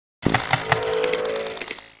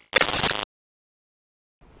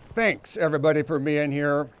Thanks everybody for being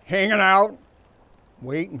here, hanging out,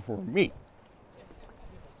 waiting for me.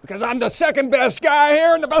 Because I'm the second best guy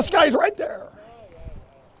here and the best guy's right there.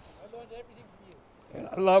 I learned everything from you. And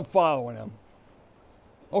I love following him.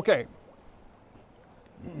 Okay,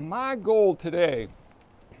 my goal today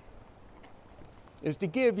is to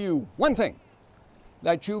give you one thing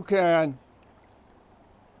that you can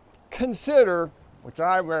consider, which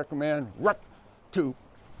I recommend to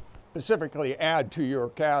specifically add to your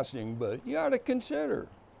casting, but you ought to consider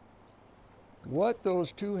what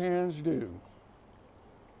those two hands do.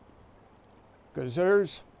 Because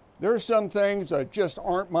there's some things that just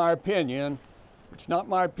aren't my opinion. It's not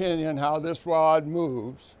my opinion how this rod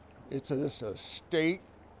moves. It's just a state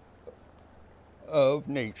of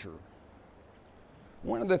nature.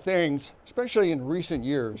 One of the things, especially in recent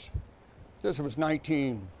years, this was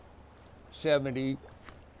 1970,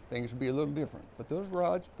 things would be a little different. But those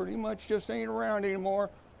rods pretty much just ain't around anymore.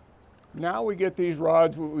 Now we get these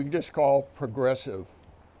rods what we just call progressive.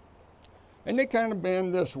 And they kind of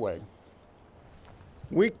bend this way.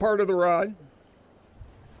 Weak part of the rod,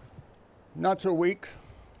 not so weak,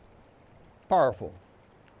 powerful.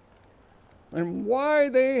 And why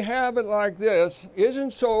they have it like this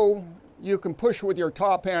isn't so you can push with your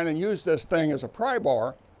top hand and use this thing as a pry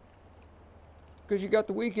bar, because you got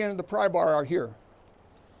the weak end of the pry bar out here.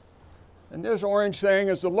 And this orange thing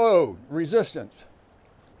is the load, resistance.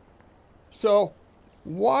 So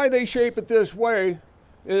why they shape it this way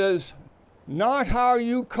is not how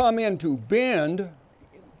you come into bend,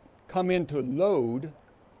 come into load.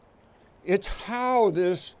 It's how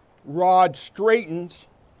this rod straightens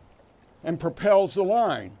and propels the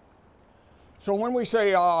line. So when we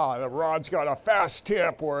say, the rod's got a fast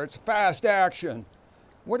tip or it's fast action,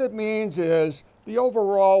 what it means is the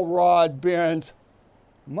overall rod bends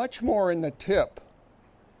much more in the tip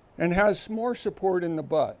and has more support in the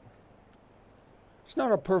butt. It's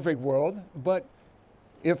not a perfect world, but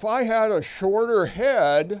if I had a shorter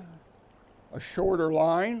head, a shorter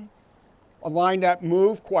line, a line that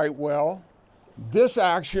moved quite well, this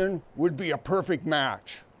action would be a perfect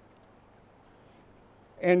match.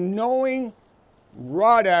 And knowing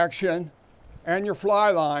rod action and your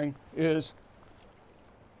fly line is,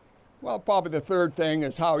 well, probably the third thing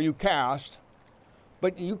is how you cast.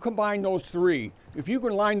 But you combine those three. If you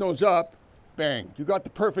can line those up, bang, you got the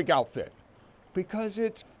perfect outfit. Because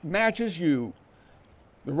it matches you.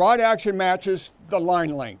 The rod action matches the line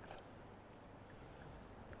length.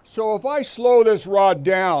 So if I slow this rod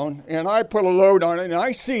down and I put a load on it and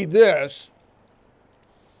I see this,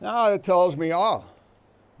 now it tells me,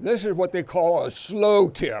 this is what they call a slow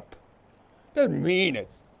tip. Doesn't mean it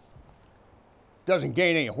doesn't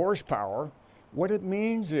gain any horsepower. What it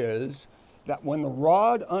means is that when the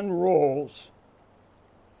rod unrolls,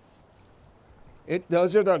 it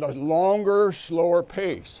does it at a longer, slower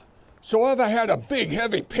pace. So if I had a big,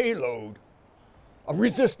 heavy payload, a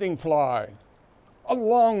resisting fly, a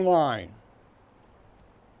long line,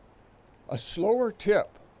 a slower tip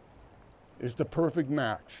is the perfect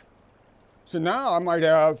match. So now I might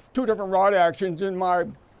have two different rod actions in my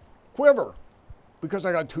quiver because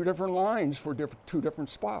I got two different lines for two different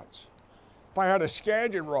spots. If I had a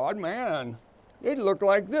Skagit rod, man, it'd look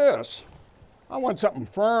like this. I want something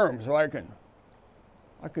firm so I can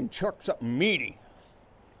chuck something meaty.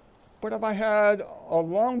 But if I had a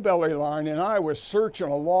long belly line and I was searching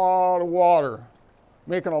a lot of water,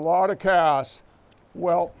 making a lot of casts,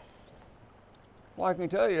 well, I can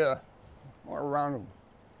tell you, around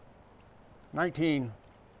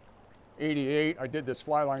 1988, I did this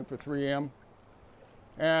fly line for 3M,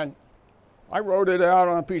 and I wrote it out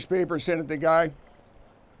on a piece of paper and sent it to the guy.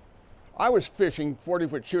 I was fishing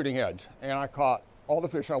 40-foot shooting heads, and I caught all the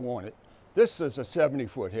fish I wanted. This is a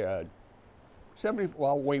 70-foot head.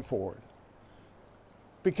 Wait for it.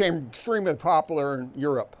 Became extremely popular in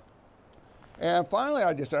Europe. And finally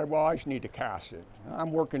I decided, well, I just need to cast it.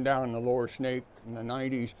 I'm working down in the lower Snake in the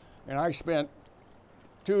 90s, and I spent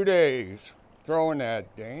 2 days throwing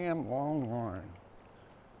that damn long line.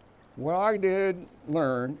 What I did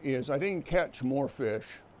learn is I didn't catch more fish,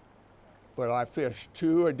 but I fished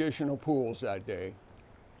 2 additional pools that day.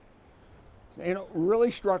 And it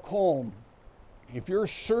really struck home. If you're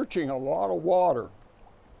searching a lot of water,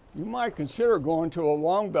 you might consider going to a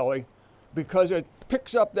long belly because it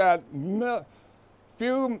picks up that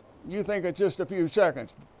few, you think it's just a few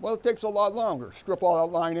seconds. Well, it takes a lot longer. Strip all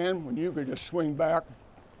that line in when you could just swing back,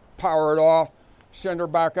 power it off, send her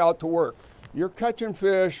back out to work. You're catching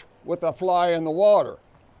fish with a fly in the water,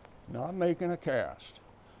 not making a cast.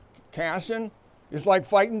 Casting is like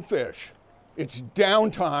fighting fish. It's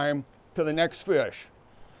downtime to the next fish.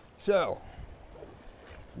 So,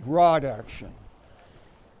 rod action.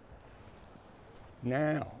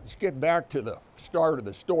 Now, let's get back to the start of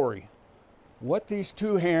the story. What these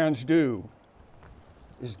two hands do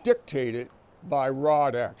is dictated by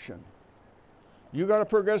rod action. You got a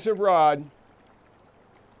progressive rod,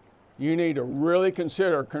 you need to really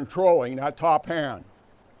consider controlling that top hand.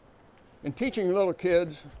 In teaching little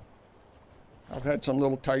kids, I've had some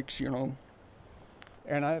little tykes, you know,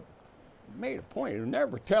 and I've made a point of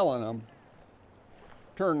never telling them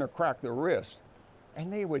turn or crack their wrist,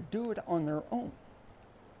 and they would do it on their own.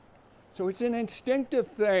 So it's an instinctive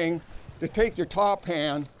thing to take your top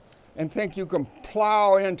hand and think you can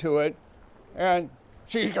plow into it and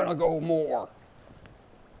she's gonna go more.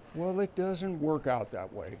 Well, it doesn't work out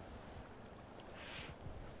that way.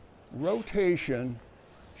 Rotation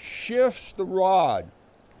shifts the rod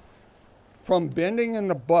from bending in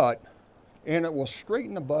the butt, and it will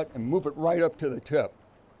straighten the butt and move it right up to the tip.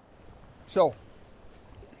 So,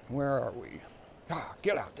 where are we? Ah,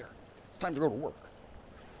 get out there. It's time to go to work.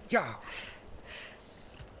 Yeah.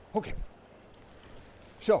 Okay.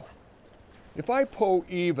 So, if I pull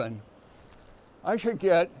even, I should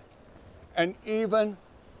get an even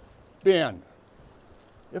bend.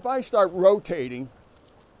 If I start rotating,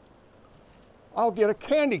 I'll get a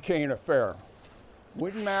candy cane affair.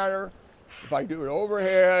 Wouldn't matter if I do it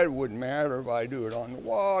overhead, wouldn't matter if I do it on the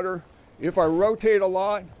water. If I rotate a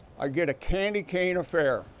lot, I get a candy cane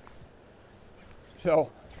affair. So,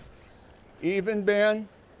 even bend,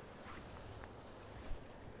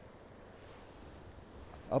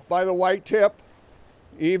 up by the white tip,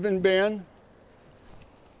 even bend,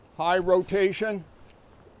 high rotation,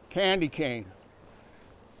 candy cane.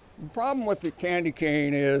 The problem with the candy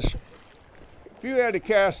cane is, if you had to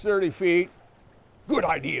cast 30 feet, good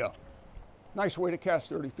idea. Nice way to cast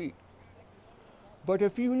 30 feet. But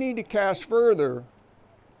if you need to cast further,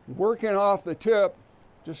 working off the tip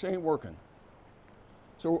just ain't working.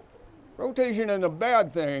 So rotation isn't a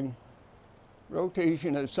bad thing.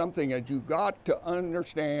 Rotation is something that you got to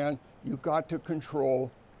understand, you got to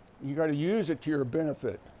control, you got to use it to your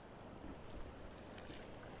benefit.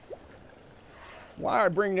 Why I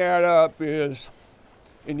bring that up is,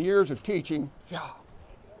 in years of teaching,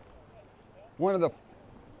 one of the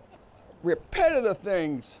repetitive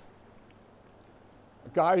things, a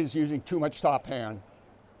guy is using too much top hand.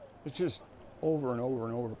 It's just over and over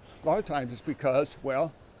and over. A lot of times it's because,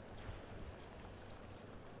 well,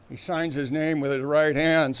 he signs his name with his right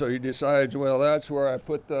hand, so he decides, well, that's where I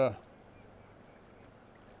put the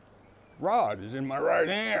rod, is in my right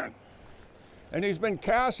hand. And he's been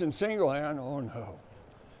casting single hand, oh no.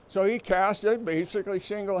 So he cast it basically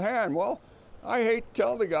single hand. Well, I hate to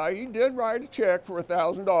tell the guy, he did write a check for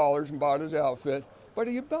 $1,000 and bought his outfit, but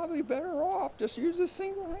he'd probably better off just use a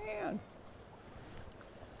single hand.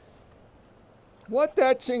 What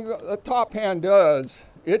that top hand does,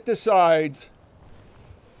 it decides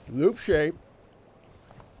loop shape,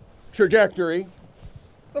 trajectory,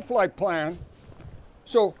 the flight plan,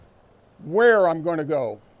 so where I'm going to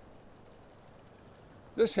go.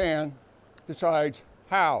 This hand decides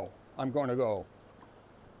how I'm going to go.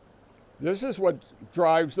 This is what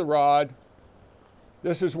drives the rod.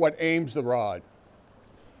 This is what aims the rod.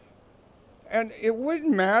 And it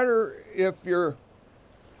wouldn't matter if you're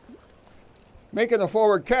making a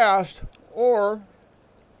forward cast or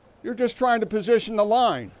you're just trying to position the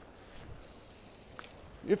line.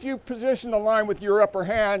 If you position the line with your upper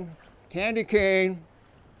hand, candy cane,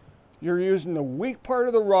 you're using the weak part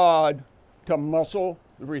of the rod to muscle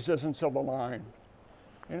the resistance of the line.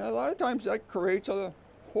 And a lot of times that creates a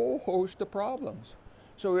whole host of problems.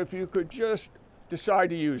 So if you could just decide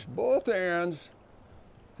to use both hands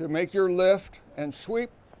to make your lift and sweep,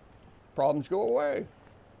 problems go away.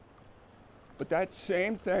 But that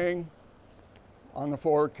same thing on the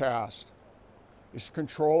forward cast is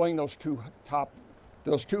controlling those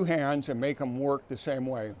two hands and make them work the same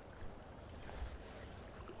way.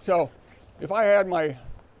 So if I had my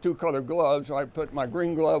two colored gloves, I'd put my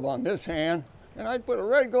green glove on this hand and I'd put a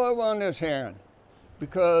red glove on this hand,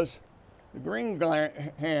 because the green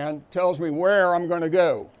hand tells me where I'm going to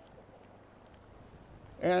go,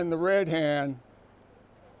 and the red hand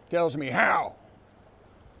tells me how.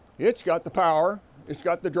 It's got the power, it's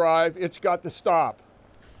got the drive, it's got the stop.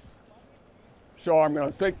 So I'm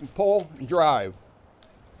going to take the pull and drive.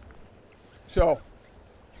 So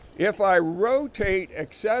if I rotate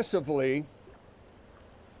excessively,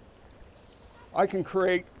 I can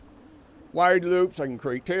create wide loops, I can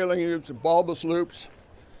create tailing loops and bulbous loops.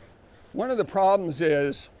 One of the problems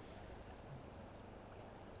is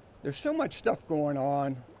there's so much stuff going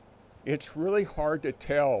on, it's really hard to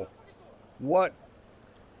tell what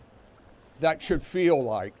that should feel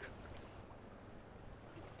like.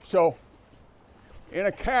 So in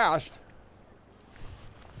a cast,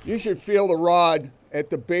 you should feel the rod at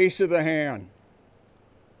the base of the hand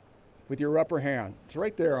with your upper hand. It's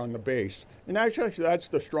right there on the base. And actually, that's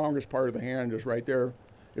the strongest part of the hand, is right there.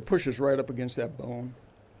 It pushes right up against that bone.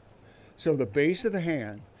 So the base of the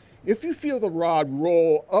hand, if you feel the rod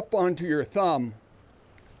roll up onto your thumb,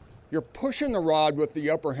 you're pushing the rod with the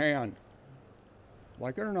upper hand.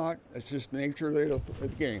 Like it or not, it's just the nature of the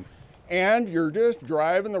game. And you're just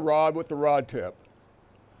driving the rod with the rod tip.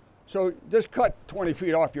 So just cut 20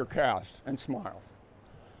 feet off your cast and smile.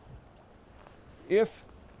 If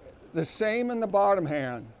the same in the bottom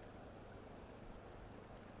hand,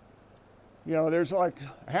 you know, there's like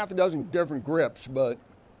half a dozen different grips, but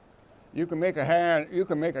you can make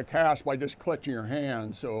a cast by just clutching your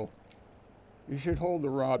hand. So you should hold the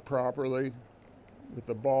rod properly with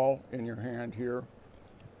the ball in your hand here.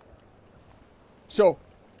 So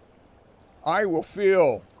I will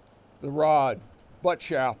feel the rod butt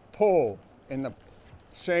shaft pull in the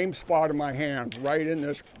same spot of my hand, right in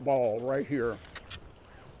this ball right here.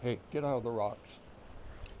 Hey, get out of the rocks.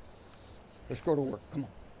 Let's go to work. Come on,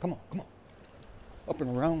 come on, come on. Up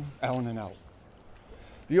and around, out and out.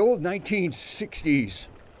 The old 1960s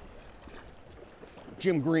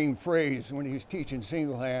Jim Green phrase when he was teaching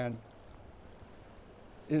single hand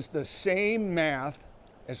is the same math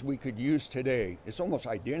as we could use today. It's almost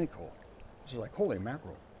identical. It's like, holy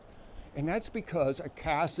mackerel. And that's because a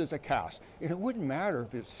cast is a cast. And it wouldn't matter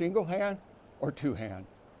if it's single hand or two hand.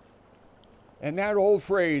 And that old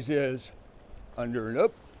phrase is under and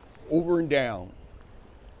up, over and down.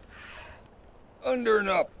 Under and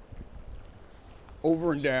up,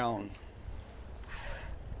 over and down.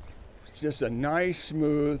 It's just a nice,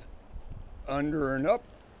 smooth under and up,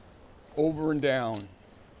 over and down.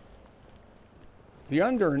 The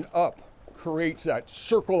under and up creates that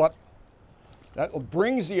circle up. That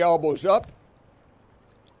brings the elbows up,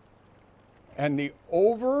 and the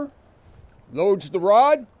over loads the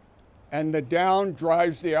rod, and the down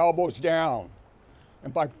drives the elbows down.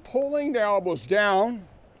 And by pulling the elbows down,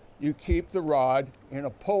 you keep the rod in a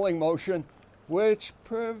pulling motion, which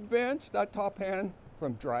prevents that top hand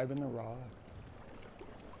from driving the rod.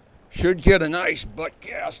 Should get a nice butt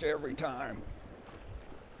cast every time.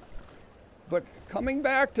 But coming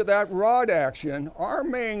back to that rod action, our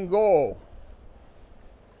main goal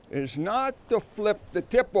is not to flip the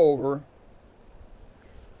tip over.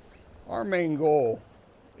 Our main goal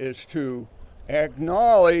is to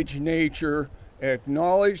acknowledge nature,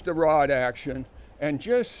 acknowledge the rod action, and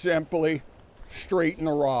just simply straighten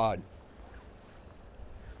the rod.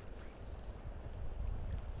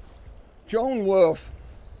 Joan Wolf,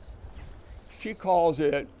 she calls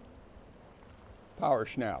it power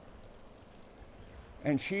snap.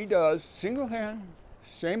 And she does single hand,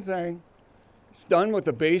 same thing. It's done with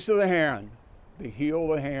the base of the hand, the heel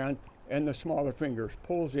of the hand, and the smaller fingers.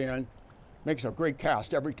 Pulls in, makes a great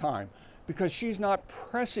cast every time because she's not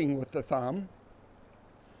pressing with the thumb.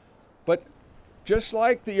 But just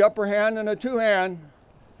like the upper hand and the two hand,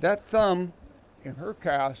 that thumb in her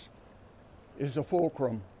cast is the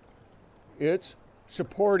fulcrum. It's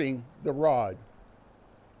supporting the rod.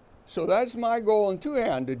 So that's my goal in two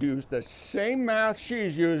hand, to do the same math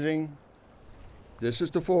she's using. This is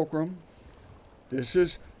the fulcrum. This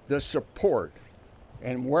is the support.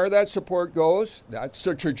 And where that support goes, that's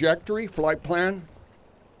the trajectory, flight plan,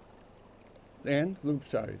 and loop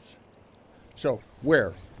size. So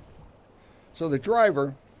where? So the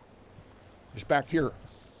driver is back here.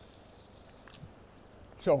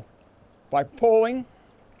 So by pulling,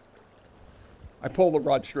 I pull the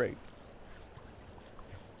rod straight.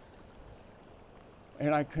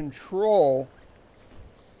 And I control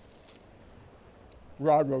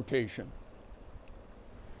rod rotation.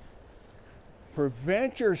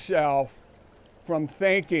 Prevent yourself from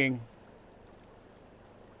thinking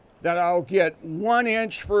that I'll get 1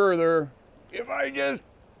 inch further if I just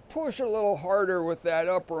push a little harder with that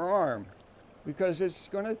upper arm, because it's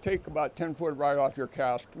going to take about 10 foot right off your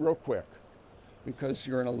cast real quick, because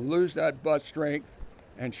you're going to lose that butt strength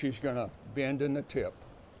and she's going to bend in the tip.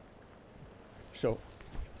 So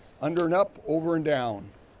under and up, over and down.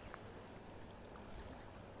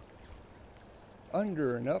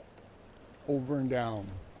 Under and up, over and down.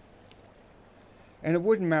 And it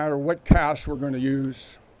wouldn't matter what cast we're going to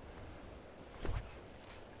use.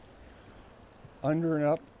 Under and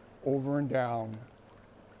up, over and down.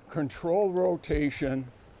 Control rotation.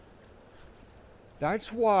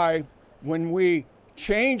 That's why when we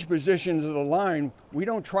change positions of the line, we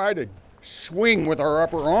don't try to swing with our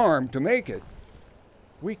upper arm to make it.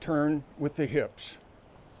 We turn with the hips.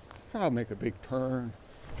 I'll make a big turn,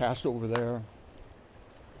 cast over there.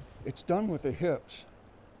 It's done with the hips.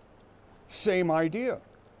 Same idea.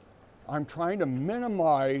 I'm trying to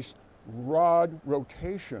minimize rod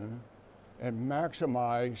rotation and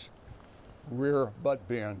maximize rear butt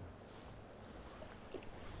bend.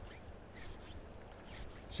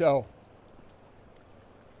 So,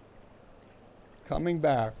 coming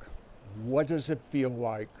back, what does it feel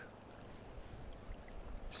like?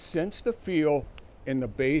 Sense the feel in the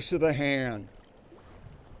base of the hand.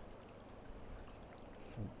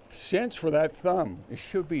 Sense for that thumb. It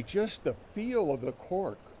should be just the feel of the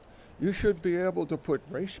cork. You should be able to put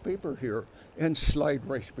race paper here and slide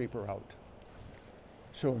race paper out.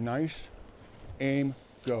 So nice, aim,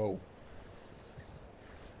 go.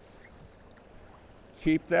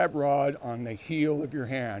 Keep that rod on the heel of your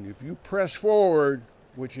hand. If you press forward,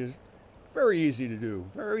 which is very easy to do,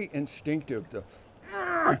 very instinctive to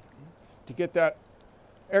get that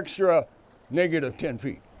extra negative 10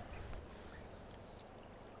 feet.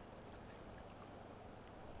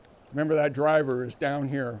 Remember, that driver is down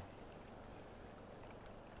here.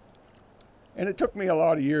 And it took me a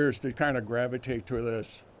lot of years to kind of gravitate to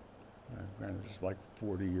this. It's like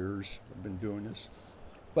 40 years I've been doing this.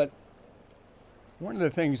 But one of the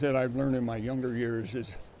things that I've learned in my younger years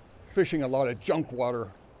is fishing a lot of junk water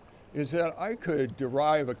is that I could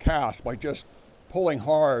derive a cast by just pulling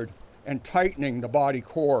hard and tightening the body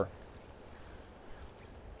core.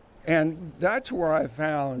 And that's where I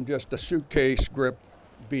found just a suitcase grip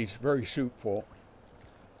be very suitful.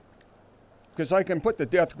 Because I can put the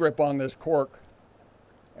death grip on this cork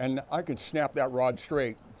and I can snap that rod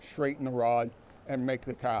straighten the rod and make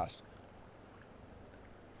the cast.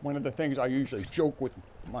 One of the things I usually joke with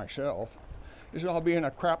myself is I'll be in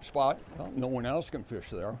a crap spot. Well, no one else can fish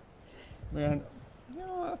there. And, you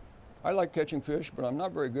know, I like catching fish, but I'm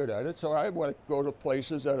not very good at it. So I want to go to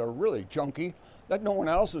places that are really junky, that no one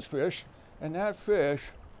else has fished, and that fish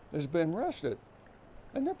has been rested.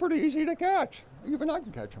 And they're pretty easy to catch. Even I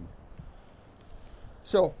can catch them.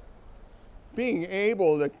 So being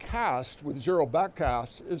able to cast with zero back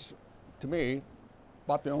cast is, to me,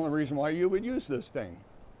 about the only reason why you would use this thing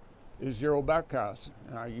is zero back cast.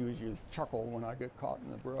 And I usually chuckle when I get caught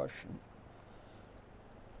in the brush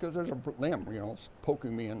because there's a limb, you know,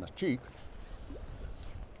 poking me in the cheek.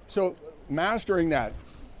 So mastering that,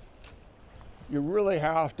 you really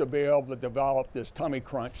have to be able to develop this tummy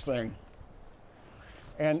crunch thing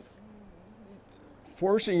and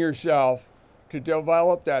forcing yourself to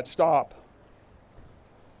develop that stop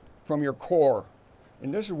from your core.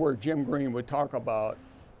 And this is where Jim Green would talk about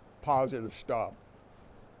positive stop.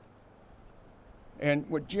 And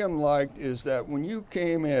what Jim liked is that when you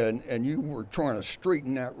came in and you were trying to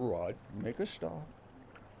straighten that rod, make a stop,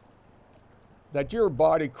 that your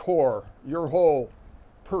body core, your whole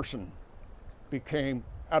person became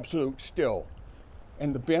absolute still.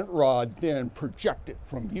 And the bent rod then projected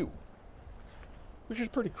from you, which is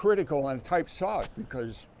pretty critical on a type sock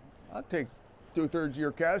because I'll take 2/3 of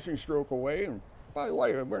your casting stroke away. And by the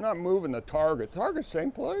way, we're not moving the target. Target's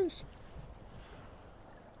same place.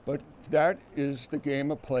 But that is the game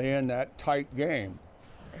of playing that tight game.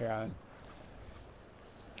 And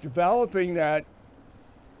developing that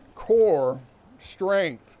core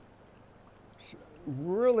strength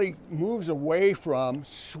really moves away from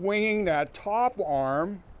swinging that top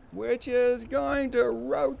arm, which is going to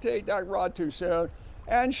rotate that rod too soon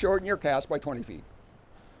and shorten your cast by 20 feet.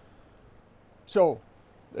 So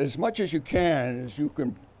as much as you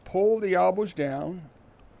can pull the elbows down.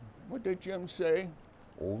 What did Jim say?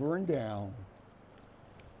 Over and down.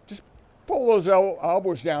 Just pull those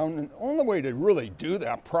elbows down. And the only way to really do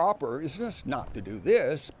that proper is just not to do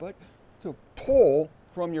this, but to pull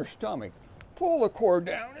from your stomach. Pull the core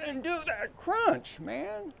down and do that crunch,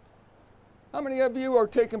 man. How many of you are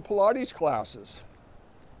taking Pilates classes?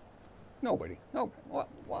 Nobody. Nobody.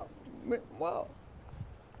 Well,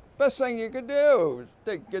 best thing you could do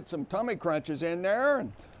is get some tummy crunches in there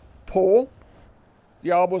and pull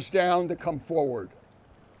the elbows down to come forward.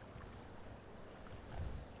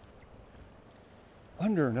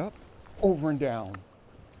 Under and up, over and down.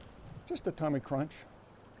 Just a tummy crunch.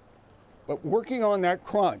 But working on that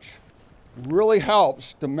crunch really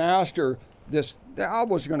helps to master this. The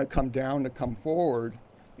elbow's going to come down to come forward.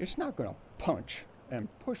 It's not going to punch and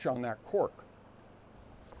push on that cork.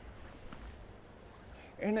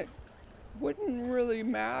 And it wouldn't really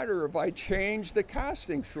matter if I changed the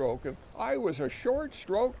casting stroke. If I was a short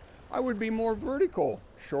stroke, I would be more vertical.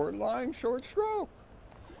 Short line, short stroke.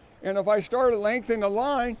 And if I started lengthening the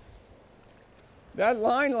line, that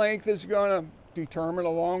line length is going to determine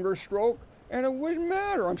a longer stroke, and it wouldn't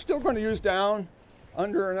matter. I'm still going to use down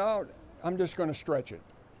under and out, I'm just going to stretch it.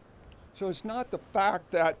 So it's not the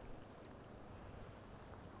fact that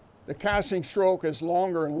the casting stroke is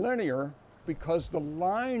longer and linear, because the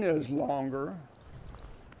line is longer.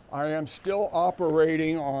 I am still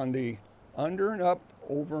operating on the under and up,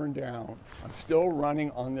 over and down. I'm still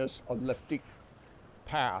running on this elliptic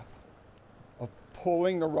path of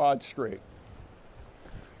pulling the rod straight,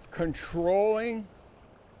 controlling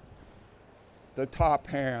the top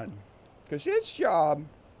hand, because its job,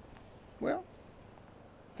 well,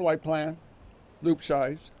 flight plan, loop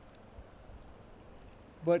size,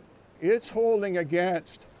 but it's holding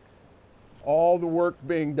against all the work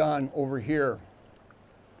being done over here.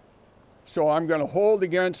 So I'm going to hold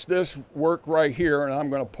against this work right here, and I'm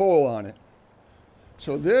going to pull on it.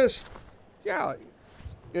 So this, yeah,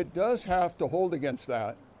 it does have to hold against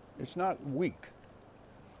that. It's not weak.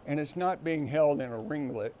 And it's not being held in a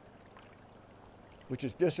ringlet, which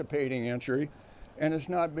is dissipating entry, and it's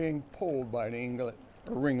not being pulled by the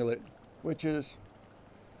ringlet, which is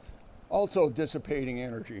also dissipating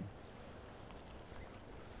energy.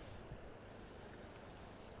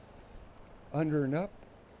 Under and up,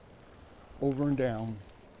 over and down.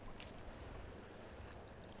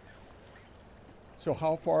 So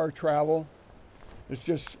how far I travel is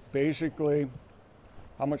just basically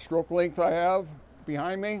how much stroke length I have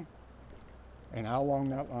behind me and how long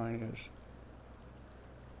that line is.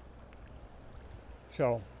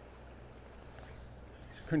 So,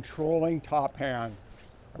 controlling top hand.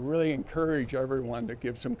 I really encourage everyone to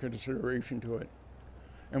give some consideration to it.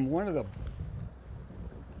 And one of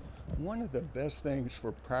the best things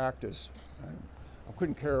for practice, I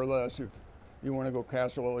couldn't care less if you want to go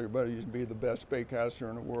cast all your buddies and be the best spey caster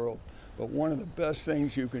in the world, but one of the best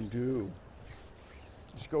things you can do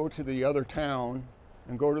is go to the other town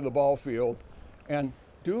and go to the ball field and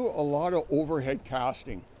do a lot of overhead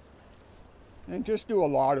casting. And just do a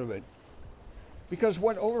lot of it. Because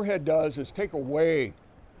what overhead does is take away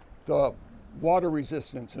the water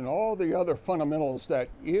resistance and all the other fundamentals that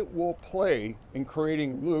it will play in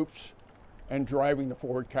creating loops and driving the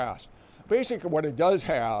forward cast. Basically what it does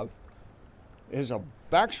have is a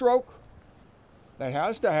backstroke that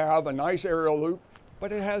has to have a nice aerial loop,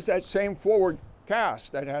 but it has that same forward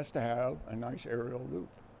cast that has to have a nice aerial loop.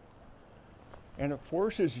 And it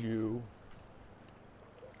forces you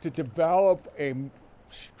to develop a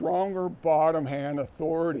stronger bottom hand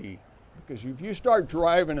authority. Because if you start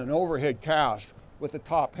driving an overhead cast with the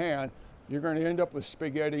top hand, you're going to end up with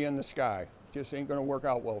spaghetti in the sky. It just ain't going to work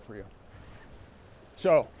out well for you.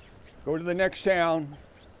 So, go to the next town,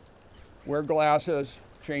 wear glasses,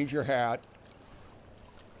 change your hat,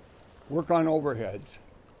 work on overheads.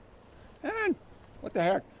 And what the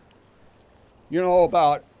heck? You know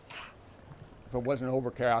about, if it wasn't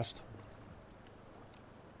overcast,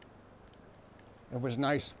 it was a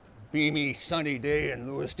nice, beamy, sunny day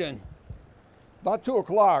in Lewiston. About 2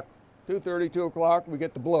 o'clock, 2:30, 2 o'clock, we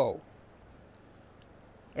get the blow.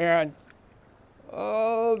 And,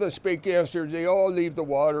 oh, the spey casters, they all leave the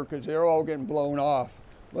water because they're all getting blown off.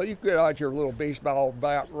 Well, you get out your little baseball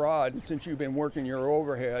bat rod, and since you've been working your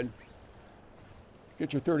overhead,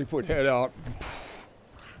 get your 30-foot head out.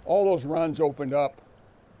 All those runs opened up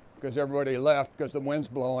because everybody left because the wind's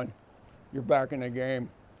blowing. You're back in the game.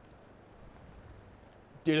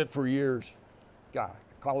 Did it for years. God,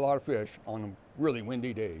 caught a lot of fish on really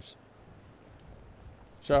windy days.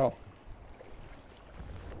 So,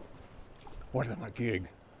 what is my gig?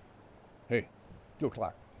 Hey, 2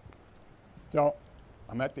 o'clock. So,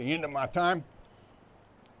 I'm at the end of my time.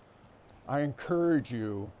 I encourage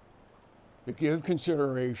you to give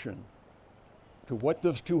consideration to what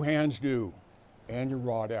those two hands do and your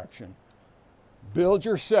rod action. Build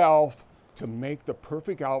yourself to make the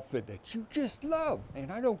perfect outfit that you just love.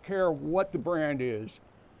 And I don't care what the brand is,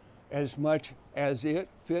 as much as it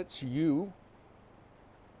fits you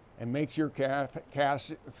and makes your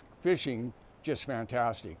cast fishing just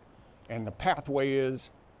fantastic. And the pathway is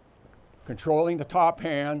controlling the top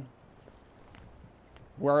hand,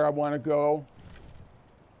 where I want to go,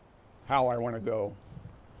 how I want to go.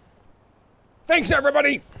 Thanks,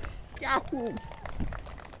 everybody. Yahoo!